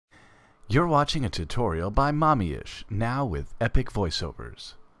You're watching a tutorial by Mommyish, now with epic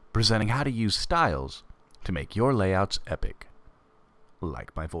voiceovers, presenting how to use styles to make your layouts epic,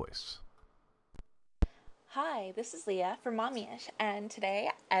 like my voice. Hi, this is Leah from Mommyish, and today,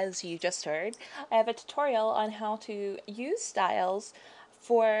 as you just heard, I have a tutorial on how to use styles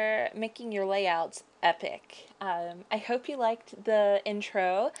for making your layouts epic. I hope you liked the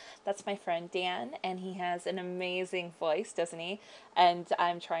intro. That's my friend Dan, and he has an amazing voice, doesn't he? And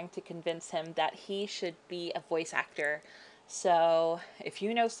I'm trying to convince him that he should be a voice actor. So if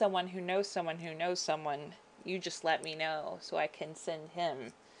you know someone who knows someone who knows someone, you just let me know so I can send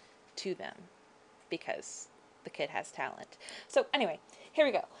him to them, because the kid has talent. So anyway, here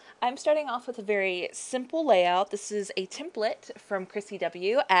we go. I'm starting off with a very simple layout. This is a template from Chrissy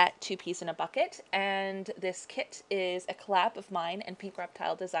W at Two Peas in a Bucket, and this kit is a collab of mine and Pink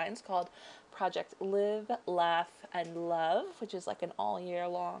Reptile Designs called Project Live, Laugh, and Love, which is like an all year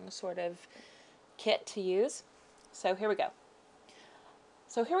long sort of kit to use. So here we go.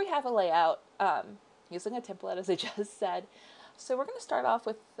 So here we have a layout using a template, as I just said. So we're going to start off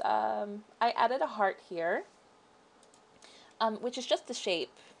with, I added a heart here, which is just the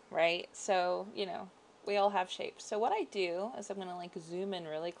shape, right? So, you know, we all have shapes. So what I do is I'm going to like zoom in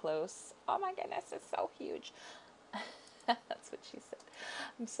really close. Oh my goodness, it's so huge. That's what she said.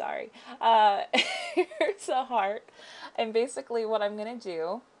 I'm sorry. Here's a heart. And basically what I'm going to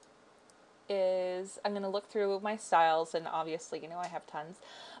do is I'm going to look through my styles, and obviously, you know, I have tons,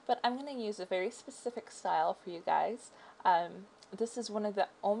 but I'm going to use a very specific style for you guys. This is one of the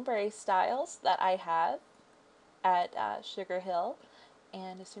ombre styles that I have at Sugar Hill,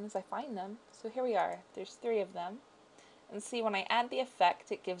 and as soon as I find them, so here we are, there's 3 of them, and see, when I add the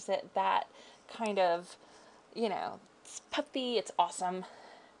effect, it gives it that kind of, you know, it's puffy, it's awesome.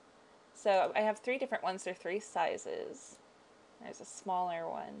 So I have 3 different ones, they're 3 sizes. There's a smaller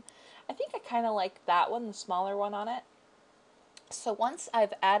one. I think I kind of like that one, the smaller one on it. So once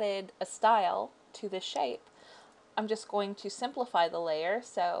I've added a style to this shape, I'm just going to simplify the layer.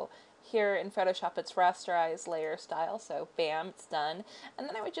 So here in Photoshop, it's rasterized layer style. So bam, it's done. And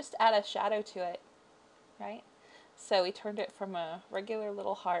then I would just add a shadow to it, right? So we turned it from a regular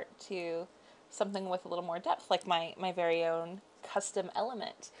little heart to something with a little more depth, like my very own custom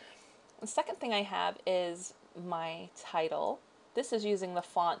element. The second thing I have is my title. This is using the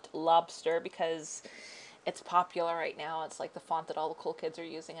font Lobster because it's popular right now. It's like the font that all the cool kids are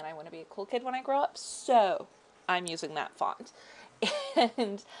using, and I want to be a cool kid when I grow up, so I'm using that font.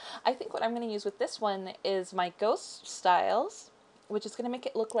 And I think what I'm going to use with this one is my Ghost Styles, which is going to make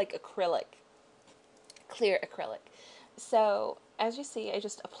it look like acrylic, clear acrylic. So as you see, I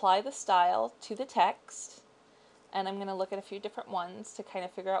just apply the style to the text, and I'm going to look at a few different ones to kind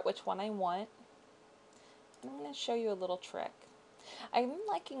of figure out which one I want. And I'm going to show you a little trick. I'm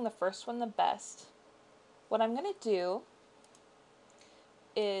liking the first one the best. What I'm going to do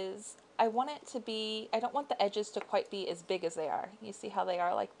is I want it to be, I don't want the edges to quite be as big as they are. You see how they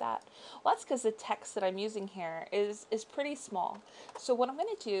are like that? Well, that's because the text that I'm using here is pretty small. So what I'm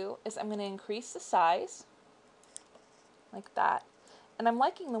going to do is I'm going to increase the size like that. And I'm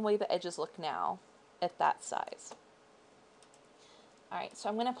liking the way the edges look now at that size. Alright, so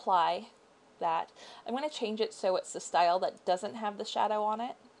I'm going to apply that. I'm going to change it so it's the style that doesn't have the shadow on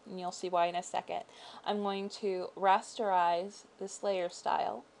it, and you'll see why in a second. I'm going to rasterize this layer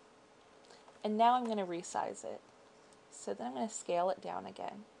style, and now I'm going to resize it. So then I'm going to scale it down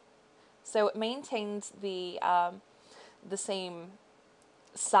again. So it maintains the same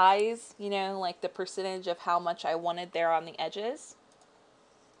size, you know, like the percentage of how much I wanted there on the edges.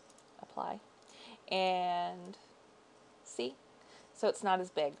 Apply. And see? So it's not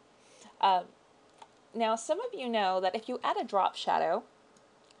as big. Now, some of you know that if you add a drop shadow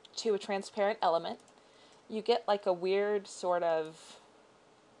to a transparent element, you get like a weird sort of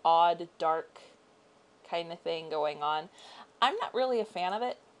odd, dark kind of thing going on. I'm not really a fan of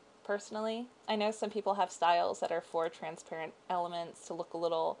it, personally. I know some people have styles that are for transparent elements to look a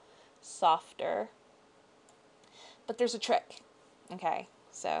little softer, but there's a trick, okay?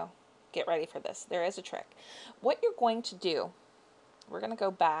 So get ready for this. There is a trick. What you're going to do, we're going to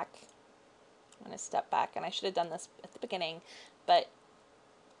go back. I'm going to step back, and I should have done this at the beginning, but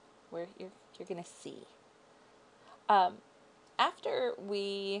you're going to see. After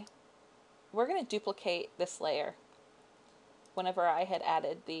we're going to duplicate this layer whenever I had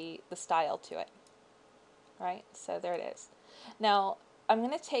added the style to it, right? So there it is. Now, I'm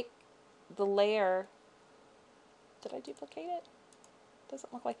going to take the layer, did I duplicate it?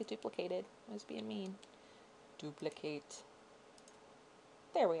 Doesn't look like it duplicated. I was being mean. Duplicate.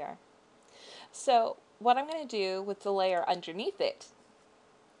 There we are. So what I'm going to do with the layer underneath it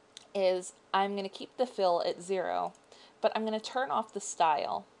is I'm going to keep the fill at 0, but I'm going to turn off the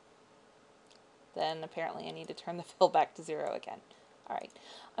style. Then apparently I need to turn the fill back to 0 again. Alright,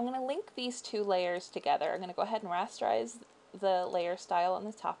 I'm going to link these two layers together. I'm going to go ahead and rasterize the layer style on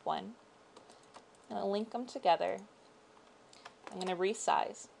the top one. I'm going to link them together. I'm going to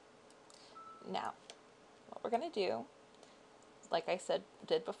resize. Now, what we're going to do, like I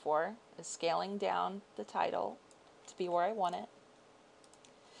did before, is scaling down the title to be where I want it.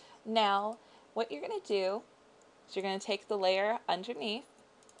 Now, what you're going to do is you're going to take the layer underneath.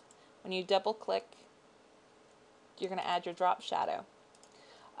 When you double click, you're going to add your drop shadow.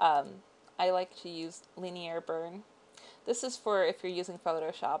 I like to use linear burn. This is for if you're using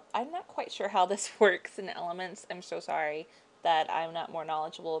Photoshop. I'm not quite sure how this works in Elements. I'm so sorry that I'm not more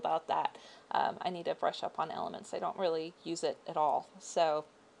knowledgeable about that. I need to brush up on Elements. I don't really use it at all. So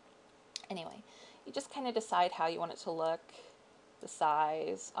anyway, you just kind of decide how you want it to look. The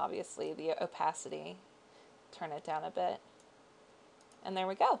size, obviously, the opacity. Turn it down a bit. And there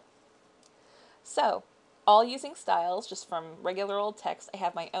we go. So, all using styles, just from regular old text. I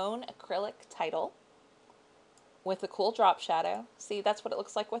have my own acrylic title with a cool drop shadow. See, that's what it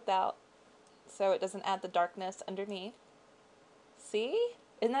looks like without, so it doesn't add the darkness underneath. See?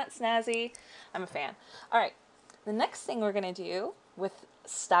 Isn't that snazzy? I'm a fan. Alright, the next thing we're going to do with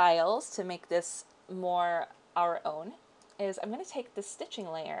styles to make this more our own is I'm going to take the stitching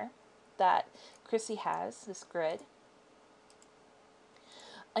layer that Chrissy has, this grid.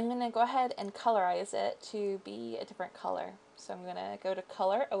 I'm going to go ahead and colorize it to be a different color. So I'm going to go to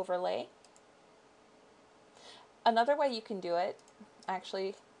Color Overlay. Another way you can do it,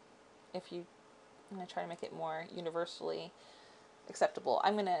 actually, I'm going to try to make it more universally acceptable.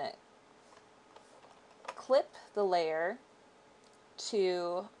 I'm going to clip the layer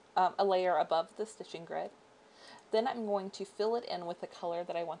to a layer above the stitching grid. Then I'm going to fill it in with the color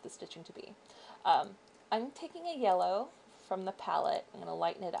that I want the stitching to be. I'm taking a yellow from the palette. I'm going to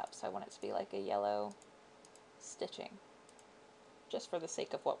lighten it up, so I want it to be like a yellow stitching, just for the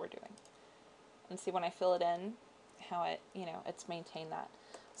sake of what we're doing. And see when I fill it in, how it, it's maintained that.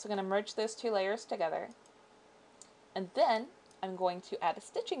 So I'm going to merge those two layers together. And then I'm going to add a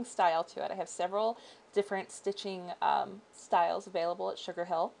stitching style to it. I have several different stitching styles available at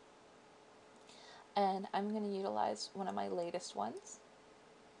SugarHill. And I'm going to utilize one of my latest ones.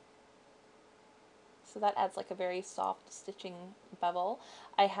 So that adds like a very soft stitching bevel.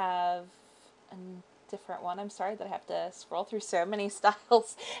 I have a different one. I'm sorry that I have to scroll through so many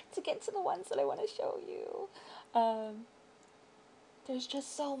styles to get to the ones that I want to show you. There's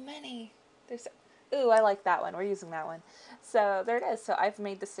just so many. Ooh, I like that one. We're using that one. So there it is. So I've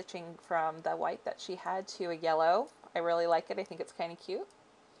made the stitching from the white that she had to a yellow. I really like it. I think it's kind of cute.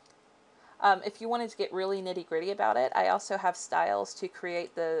 If you wanted to get really nitty gritty about it, I also have styles to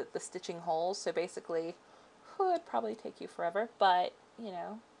create the stitching holes. So basically, it'd probably take you forever, but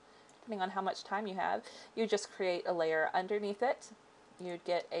depending on how much time you have, you just create a layer underneath it. You'd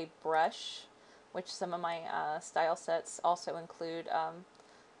get a brush, which some of my style sets also include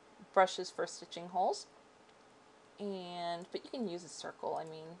brushes for stitching holes. But you can use a circle. I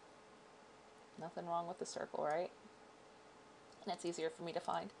mean, nothing wrong with the circle, right? And it's easier for me to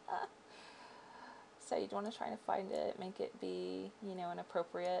find. So you'd want to try to find it, make it be, an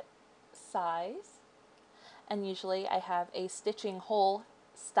appropriate size. And usually I have a stitching hole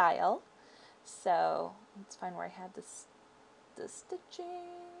style. So let's find where I had this. The stitching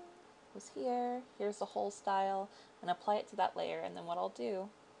was here. Here's the hole style, and apply it to that layer. And then what I'll do,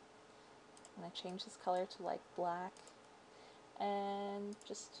 I'm going to change this color to like black, and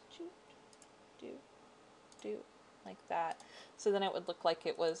just do like that. So then it would look like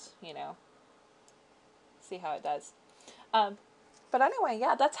it was, see how it does. But anyway,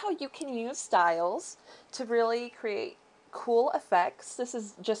 yeah, that's how you can use styles to really create cool effects. This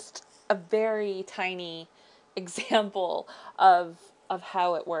is just a very tiny example of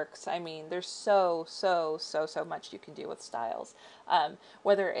how it works. I mean, there's so much you can do with styles.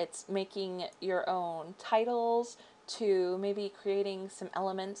 Whether it's making your own titles, to maybe creating some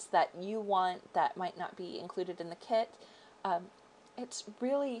elements that you want that might not be included in the kit. It's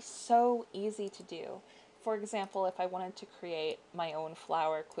really so easy to do. For example, if I wanted to create my own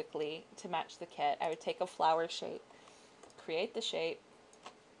flower quickly to match the kit, I would take a flower shape, create the shape,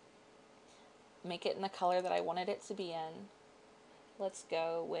 make it in the color that I wanted it to be in. Let's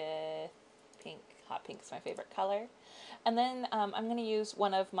go with pink. Hot pink is my favorite color. And then I'm going to use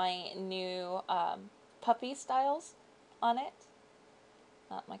one of my new puppy styles on it.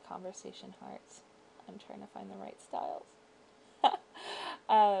 Not my conversation hearts. I'm trying to find the right styles.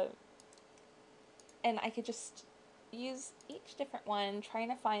 And I could just use each different one, trying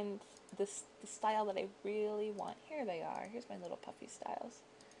to find the style that I really want. Here they are. Here's my little puffy styles.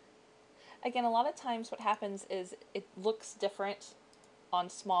 Again, a lot of times what happens is it looks different on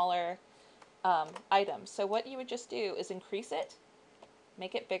smaller items. So what you would just do is increase it,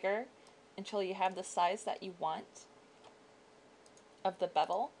 make it bigger until you have the size that you want of the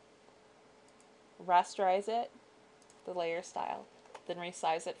bevel, rasterize it, the layer style, then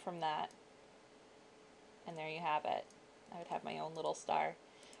resize it from that, and there you have it. I would have my own little star,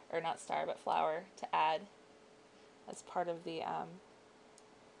 or not star, but flower to add as part of the,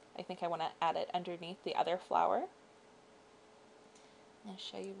 I think I want to add it underneath the other flower. I'm going to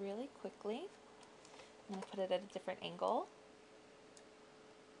show you really quickly. I'm going to put it at a different angle.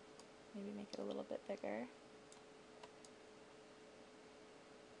 Maybe make it a little bit bigger.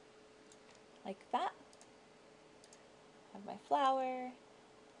 Like that. Have my flower,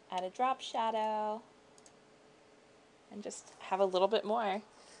 add a drop shadow, and just have a little bit more.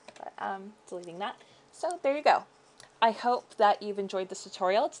 But deleting that. So there you go. I hope that you've enjoyed this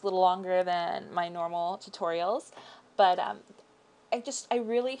tutorial. It's a little longer than my normal tutorials, but I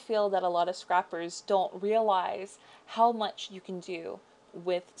really feel that a lot of scrappers don't realize how much you can do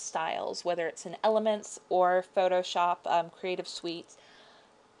with styles, whether it's in Elements or Photoshop, Creative Suite.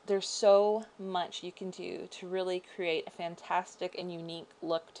 There's so much you can do to really create a fantastic and unique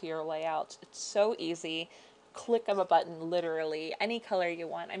look to your layouts. It's so easy. Click of a button, literally. Any color you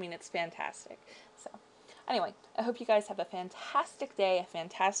want. I mean, it's fantastic. So anyway, I hope you guys have a fantastic day, a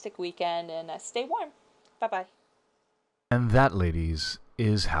fantastic weekend, and stay warm. Bye-bye. And that, ladies,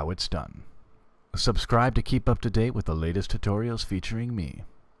 is how it's done. Subscribe to keep up to date with the latest tutorials featuring me.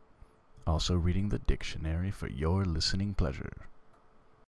 Also reading the dictionary for your listening pleasure.